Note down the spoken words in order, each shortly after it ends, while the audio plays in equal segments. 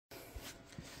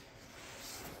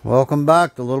Welcome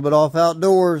back to A Little Bit Off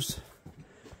Outdoors.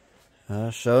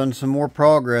 Showing some more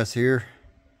progress here.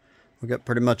 We got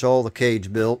pretty much all the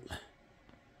cage built.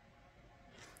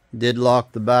 Did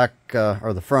lock the back,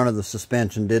 or the front of the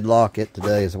suspension, did lock it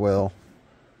today as well.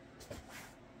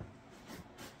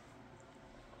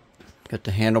 Got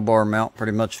the handlebar mount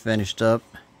pretty much finished up.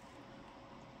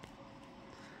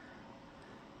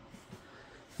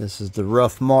 This is the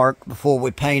rough mark before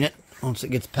we paint it. Once it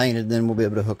gets painted, then we'll be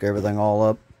able to hook everything all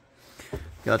up.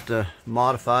 Got the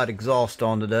modified exhaust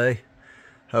on today.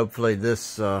 Hopefully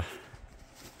this will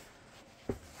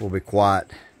be quiet.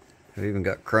 We've even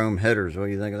got chrome headers. What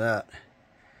do you think of that?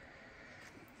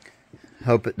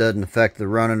 Hope it doesn't affect the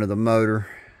running of the motor.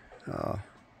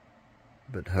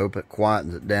 But hope it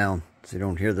quietens it down so you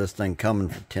don't hear this thing coming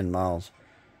for 10 miles.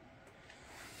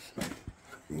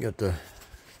 Got the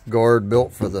guard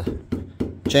built for the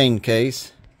chain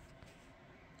case.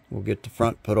 We'll get the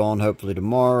front put on hopefully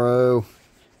tomorrow.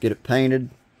 Get it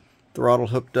painted. Throttle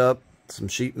hooked up. Some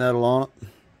sheet metal on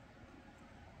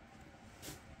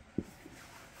it.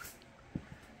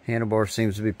 Handlebar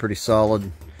seems to be pretty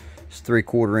solid. It's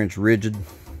 3/4 inch rigid.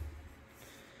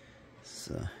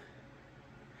 So, I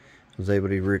was able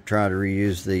to try to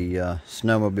reuse the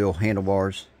snowmobile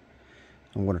handlebars.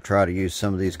 I'm going to try to use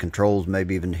some of these controls,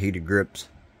 maybe even the heated grips.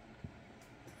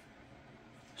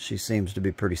 She seems to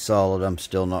be pretty solid. I'm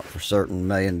still not for certain.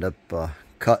 May end up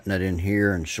cutting it in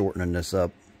here and shortening this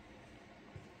up.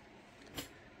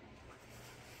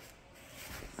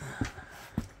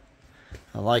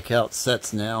 I like how it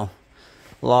sets now.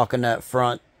 Locking that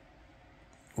front,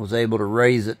 was able to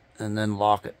raise it and then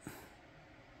lock it.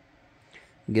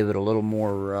 Give it a little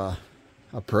more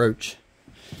approach.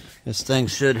 This thing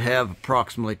should have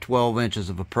approximately 12 inches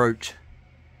of approach.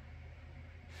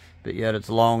 But yet it's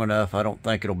long enough, I don't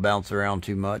think it'll bounce around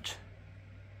too much.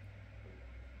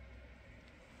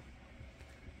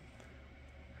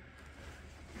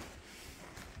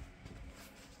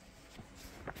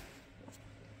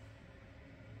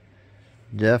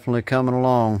 Definitely coming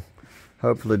along.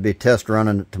 Hopefully be test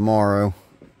running it tomorrow.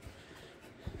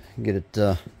 Get it,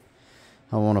 I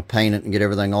want to paint it and get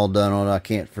everything all done on it. I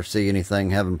can't foresee anything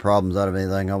having problems out of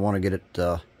anything. I want to get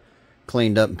it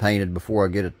cleaned up and painted before I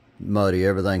get it muddy.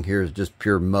 Everything here is just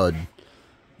pure mud.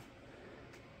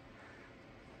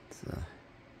 So,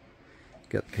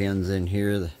 got pins in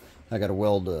here. I got to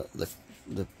weld the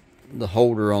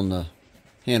holder on the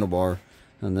handlebar,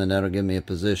 and then that'll give me a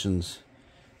positions.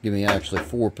 Give me actually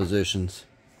 4 positions.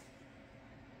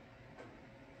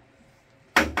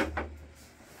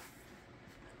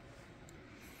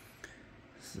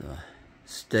 So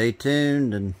stay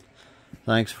tuned, and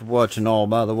thanks for watching all.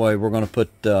 By the way, we're going to put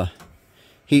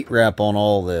heat wrap on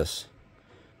all this.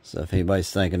 So if anybody's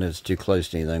thinking it's too close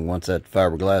to anything, once that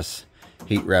fiberglass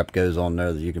heat wrap goes on there,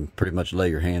 you can pretty much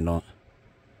lay your hand on it.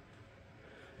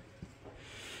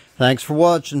 Thanks for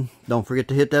watching. Don't forget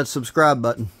to hit that subscribe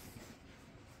button.